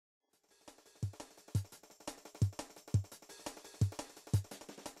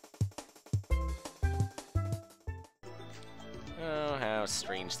Oh, how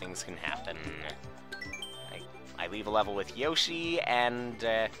strange things can happen. I leave a level with Yoshi, and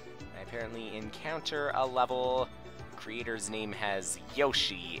I apparently encounter a level. The creator's name has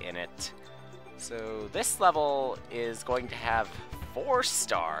Yoshi in it. So this level is going to have 4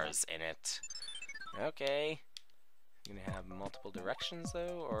 stars in it. Okay. Gonna have multiple directions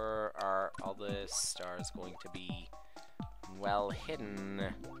though, or are all the stars going to be well hidden?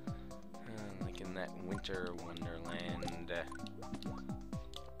 Like in that Winter Wonderland.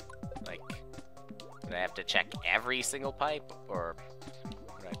 Like, would I have to check every single pipe, or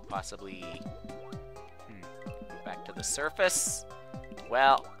would I possibly move back to the surface?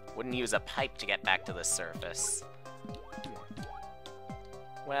 Well, wouldn't use a pipe to get back to the surface.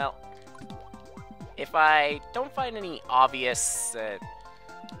 Well, if I don't find any obvious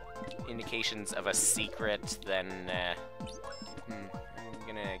indications of a secret, then I'm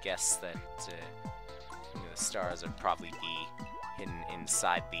gonna guess that the stars would probably be hidden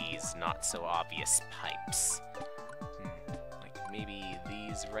inside these not-so-obvious pipes. Like maybe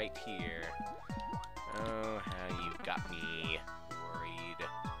these right here. Oh, how you got me worried.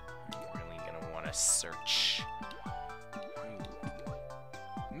 I'm really gonna want to search.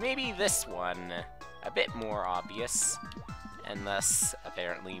 Maybe this one. A bit more obvious, and thus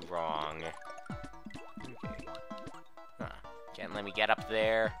apparently wrong. Okay. Can't let me get up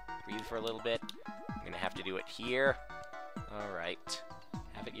there. Breathe for a little bit. I'm gonna have to do it here. Alright.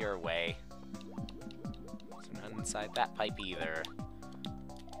 Have it your way. So not inside that pipe either.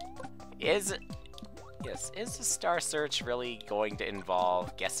 Is the star search really going to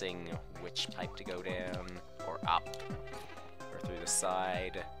involve guessing which pipe to go down, or up, or through the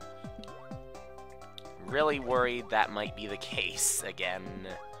side? Really worried that might be the case again.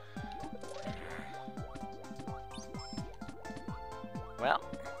 Well,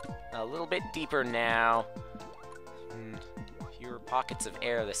 a little bit deeper now. Fewer pockets of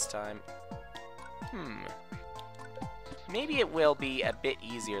air this time. Maybe it will be a bit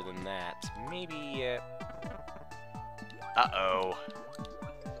easier than that. Maybe, uh-oh.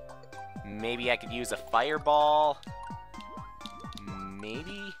 Maybe I could use a fireball?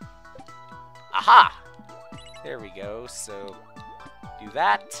 Maybe? Aha! There we go, so do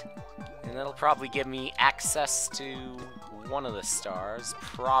that, and that'll probably give me access to one of the stars,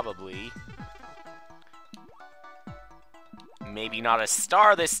 probably. Maybe not a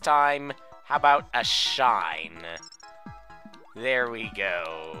star this time, how about a shine? There we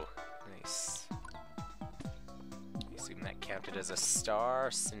go. Nice. I assume that counted as a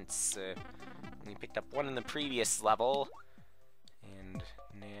star, since we picked up one in the previous level, and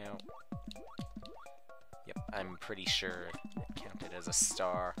now... Yep, I'm pretty sure it counted as a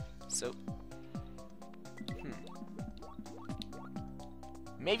star. So,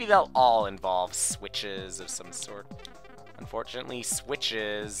 maybe they'll all involve switches of some sort. Unfortunately,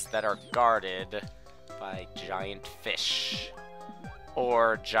 switches that are guarded by giant fish.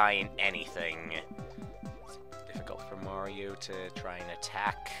 Or giant anything. It's difficult for Mario to try and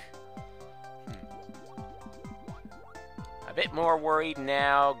attack. A bit more worried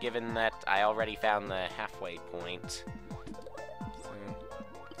now, given that I already found the halfway point. So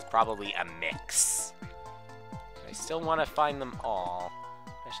it's probably a mix. I still want to find them all,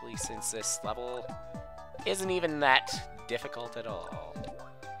 especially since this level isn't even that difficult at all.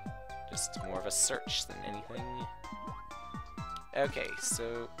 Just more of a search than anything. Okay,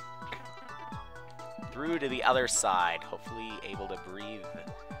 so through to the other side, hopefully able to breathe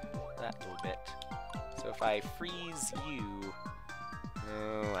that little bit. So if I freeze you...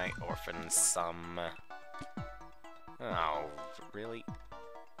 Oh, I orphaned some. Oh, really?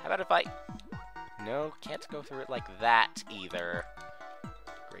 How about if I... No, can't go through it like that either.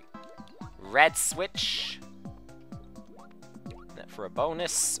 Great. Red switch. That for a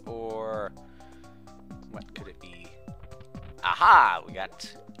bonus, or... What could it be? Aha! We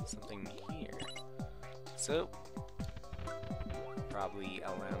got something here. So... Probably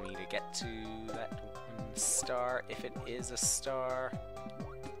allow me to get to that one star, if it is a star.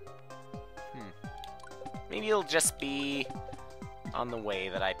 Maybe it'll just be on the way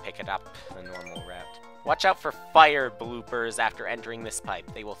that I pick it up the normal route. Watch out for fire bloopers after entering this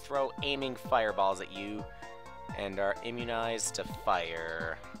pipe. They will throw aiming fireballs at you and are immunized to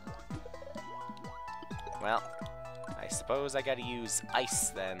fire. Well, I suppose I gotta use ice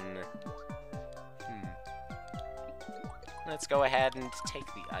then. Let's go ahead and take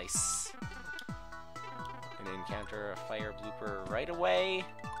the ice. And encounter a fire blooper right away.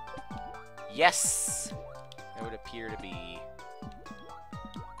 Yes! That would appear to be.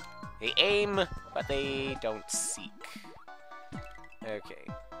 They aim, but they don't seek. Okay.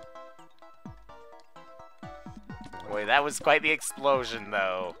 Boy, that was quite the explosion,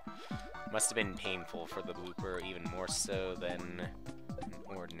 though. Must have been painful for the blooper, even more so than an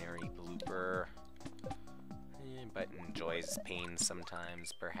ordinary blooper. But enjoys pain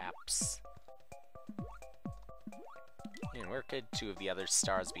sometimes, perhaps. And where could 2 of the other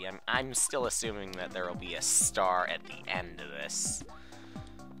stars be? I'm still assuming that there will be a star at the end of this.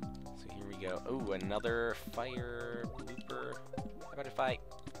 So here we go. Ooh, another fire blooper. How about if I...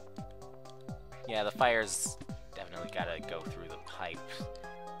 Yeah, the fire's definitely gotta go through the pipe.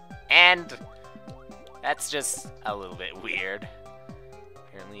 And that's just a little bit weird.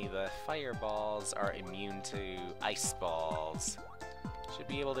 Apparently the fireballs are immune to ice balls. Should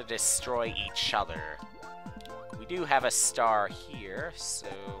be able to destroy each other. We do have a star here, so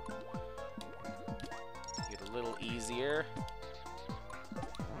get a little easier.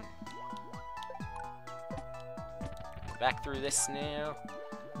 Back through this now.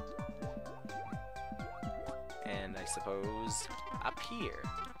 And I suppose up here.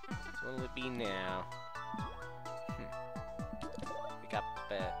 So what will it be now? Pick up,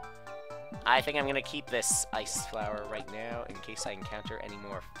 I think I'm gonna keep this ice flower right now in case I encounter any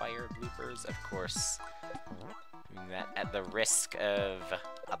more fire bloopers, of course. Doing that at the risk of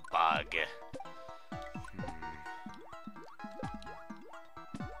a bug.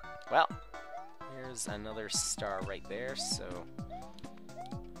 Well, here's another star right there, so...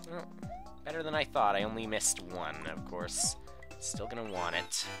 Well, better than I thought. I only missed one, of course. Still gonna want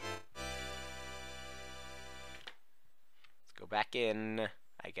it. Let's go back in,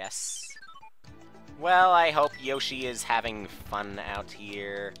 I guess. Well, I hope Yoshi is having fun out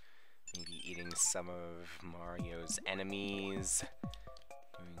here. Maybe eating some of Mario's enemies.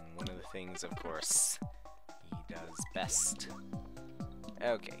 Doing one of the things, of course, he does best.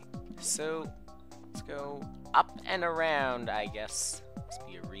 Okay, so let's go up and around, I guess. Must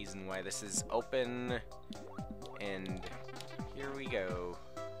be a reason why this is open. And here we go.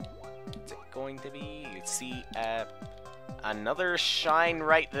 What's it going to be? You see another shine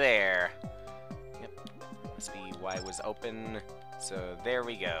right there. Yep, must be why it was open. So there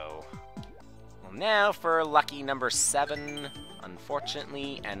we go. Well, now for lucky number 7.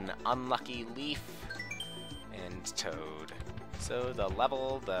 Unfortunately, an unlucky Leaf and Toad. So the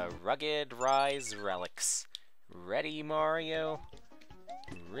level, the Rugged Rise Relics. Ready, Mario?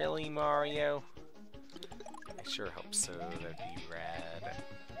 Really, Mario? I sure hope so. That'd be rad.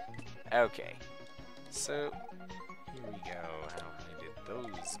 Okay. So, here we go. How high did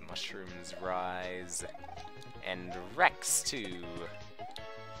those mushrooms rise? And Rex, too.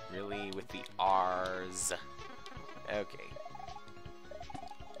 Really, with the R's. Okay.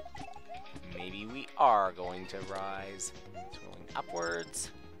 Maybe we are going to rise. It's rolling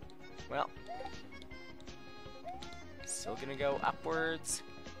upwards. Well. Still gonna go upwards.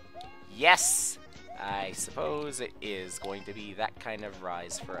 Yes! I suppose it is going to be that kind of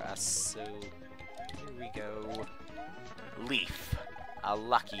rise for us. So, here we go. Leaf. A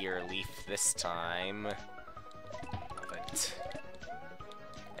luckier Leaf this time. But,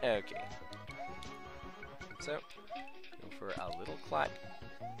 okay. So, go for a little climb.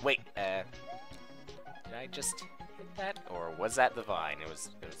 Wait, did I just hit that? Or was that the vine? It was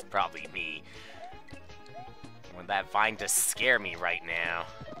probably me. I want that vine to scare me right now.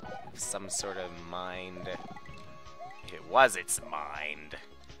 Some sort of mind. If it was its mind.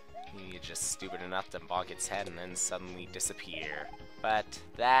 Maybe it's just stupid enough to bonk its head and then suddenly disappear. But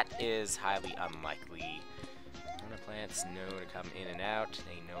that is highly unlikely. Plants know to come in and out.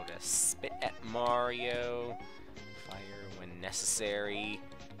 They know to spit at Mario. Fire when necessary.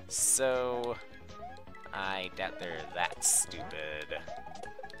 So, I doubt they're that stupid.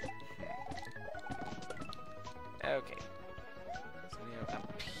 Okay. So now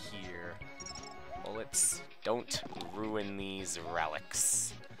up here. Bullets, don't ruin these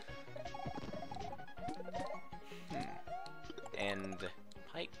relics. And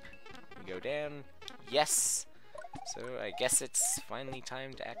pipe. We go down. Yes. So I guess it's finally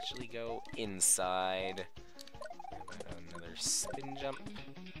time to actually go inside. Another spin jump.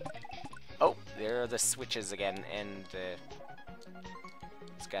 Oh, there are the switches again, and there's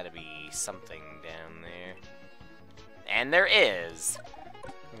gotta be something down there. And there is!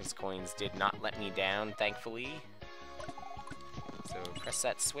 Those coins did not let me down, thankfully. So press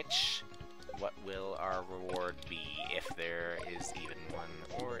that switch. What will our reward be, if there is even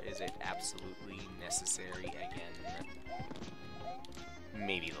one? Or is it absolutely necessary again?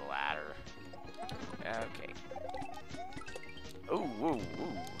 Maybe the latter. Okay. Ooh, ooh,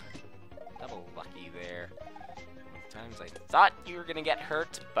 ooh. Double lucky there. Times I thought you were gonna get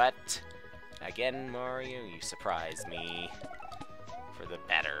hurt, but again, Mario, you surprised me for the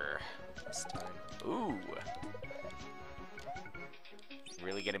better this time. Ooh.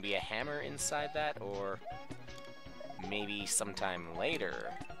 really gonna be a hammer inside that, or maybe sometime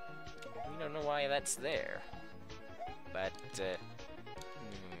later? We don't know why that's there. But,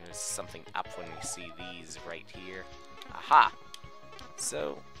 there's something up when we see these right here. Aha!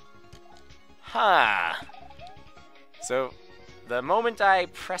 So, so, the moment I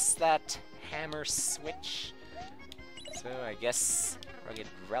press that hammer switch, so I guess Rugged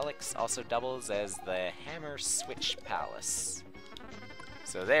Relics also doubles as the Hammer Switch Palace.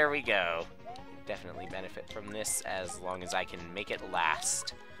 So there we go. Definitely benefit from this as long as I can make it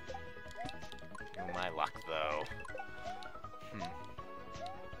last. Oh, my luck, though.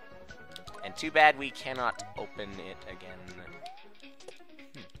 And too bad we cannot open it again.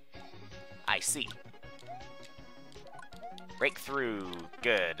 I see. Breakthrough.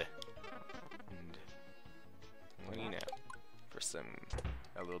 Good. And what do you know? For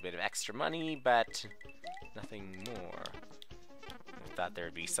a little bit of extra money, but nothing more. I thought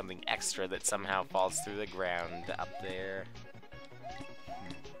there'd be something extra that somehow falls through the ground up there.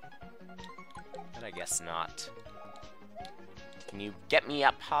 But I guess not. Can you get me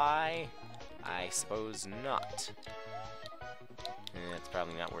up high? I suppose not. It's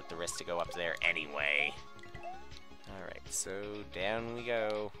probably not worth the risk to go up there anyway. Alright, so down we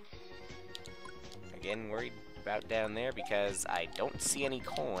go. Again, worried about down there because I don't see any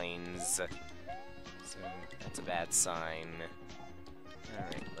coins. So that's a bad sign.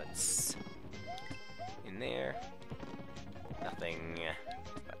 Alright, let's... in there. Nothing,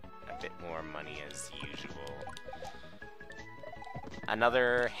 but a bit more money as usual.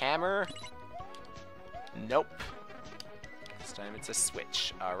 Another hammer? Nope. This time it's a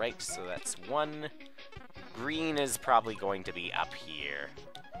switch. Alright, so that's one. Green is probably going to be up here.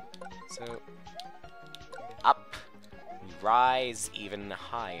 So, up. We rise even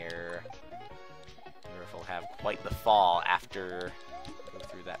higher. I wonder if we'll have quite the fall after go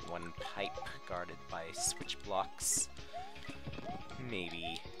through that one pipe guarded by switch blocks.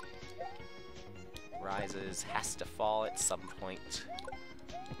 Maybe. Rises has to fall at some point.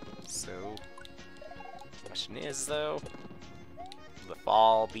 So, the question is, though, will the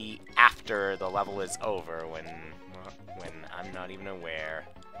fall be after the level is over when I'm not even aware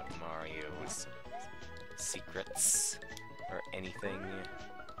of Mario's secrets or anything?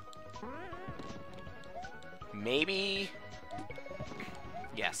 Maybe?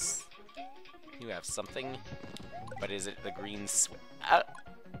 Yes. You have something, but is it the green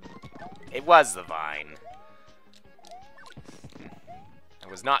it was the vine. I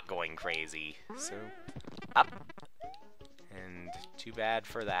was not going crazy, so up. And too bad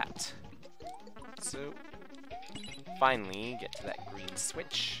for that. So, finally, get to that green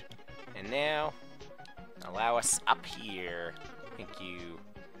switch. And now, allow us up here. Thank you.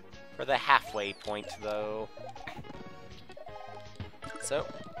 For the halfway point, though. So,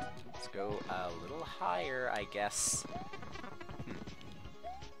 let's go a little higher, I guess.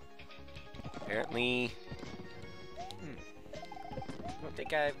 Apparently... I don't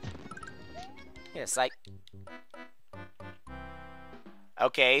think I've... Yes,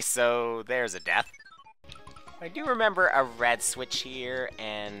 Okay, so there's a death. I do remember a red switch here,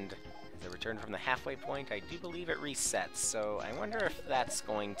 and as I return from the halfway point, I do believe it resets, so I wonder if that's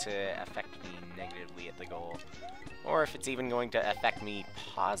going to affect me negatively at the goal, or if it's even going to affect me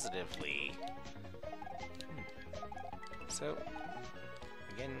positively. So,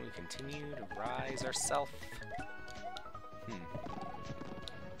 again, we continue to rise ourselves.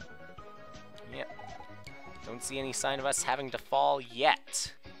 Yep. Don't see any sign of us having to fall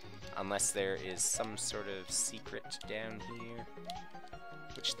yet. Unless there is some sort of secret down here.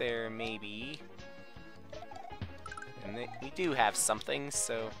 Which there may be. And we do have something,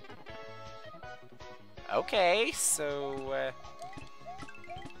 so... Okay, so...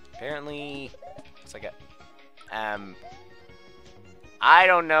 apparently... Looks like a... I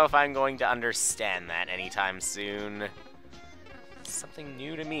don't know if I'm going to understand that anytime soon. Something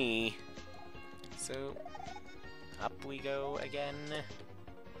new to me. So, up we go again. Wonder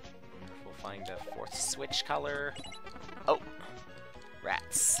if we'll find a fourth switch color. Oh!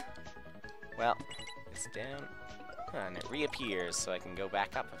 Rats. Well, it's down. And it reappears, so I can go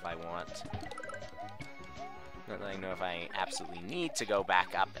back up if I want. Not that I know if I absolutely need to go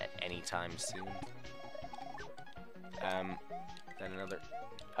back up at any time soon. Then another...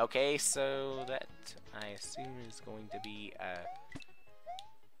 Okay, so that, I assume, is going to be,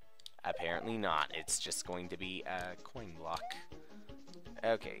 apparently not. It's just going to be a coin block.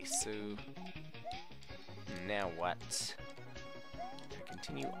 Okay, so... Now what?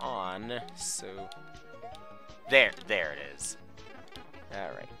 Continue on, so... There it is.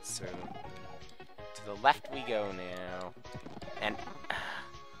 Alright, so... To the left we go now. And...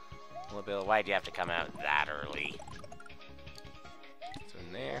 Bill, why'd you have to come out that early? So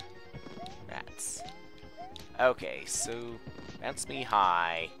in there. Rats. Okay, so bounce me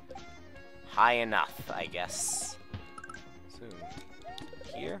high. High enough, I guess. So,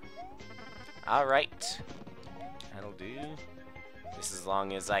 here. Alright. That'll do. Just as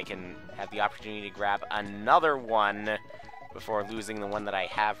long as I can have the opportunity to grab another one before losing the one that I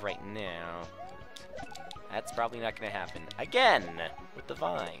have right now. That's probably not going to happen. Again! With the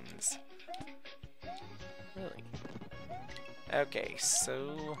vines. Really? Okay,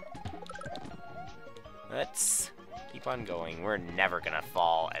 so... let's keep on going. We're never going to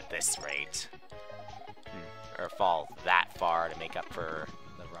fall at this rate. Or fall that far to make up for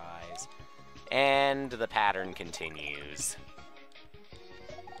the rise. And the pattern continues.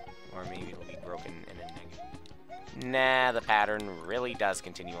 Or maybe it'll be broken in a negative. Nah, the pattern really does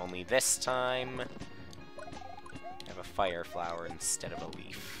continue, only this time I have a fire flower instead of a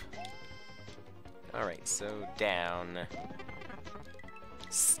leaf. Alright, so down.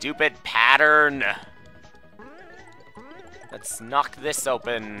 Stupid pattern! Let's knock this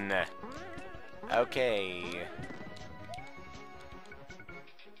open. Okay.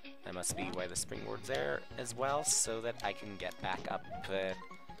 That must be why the springboard's there as well, so that I can get back up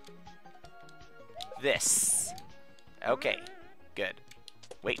this. Okay, good.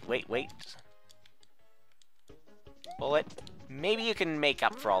 Wait. Bullet, maybe you can make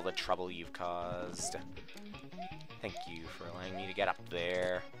up for all the trouble you've caused. Thank you for allowing me to get up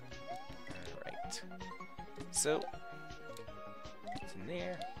there. Alright. So, what's in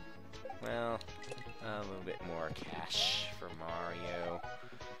there? Well, a little bit more cash for Mario.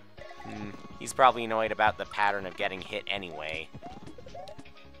 He's probably annoyed about the pattern of getting hit anyway.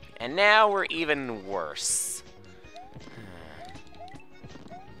 And now we're even worse. I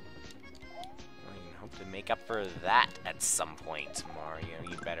can hope to make up for that at some point, Mario.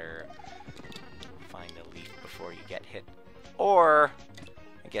 You better find a leaf before you get hit. Or,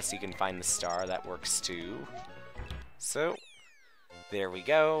 I guess you can find the star. That works too. So, there we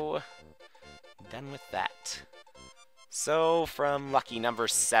go. Done with that. So, from lucky number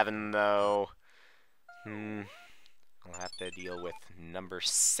 7, though, I'll have to deal with number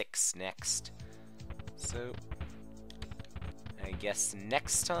 6 next. So, I guess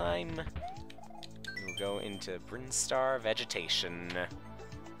next time, we'll go into Brinstar Vegetation.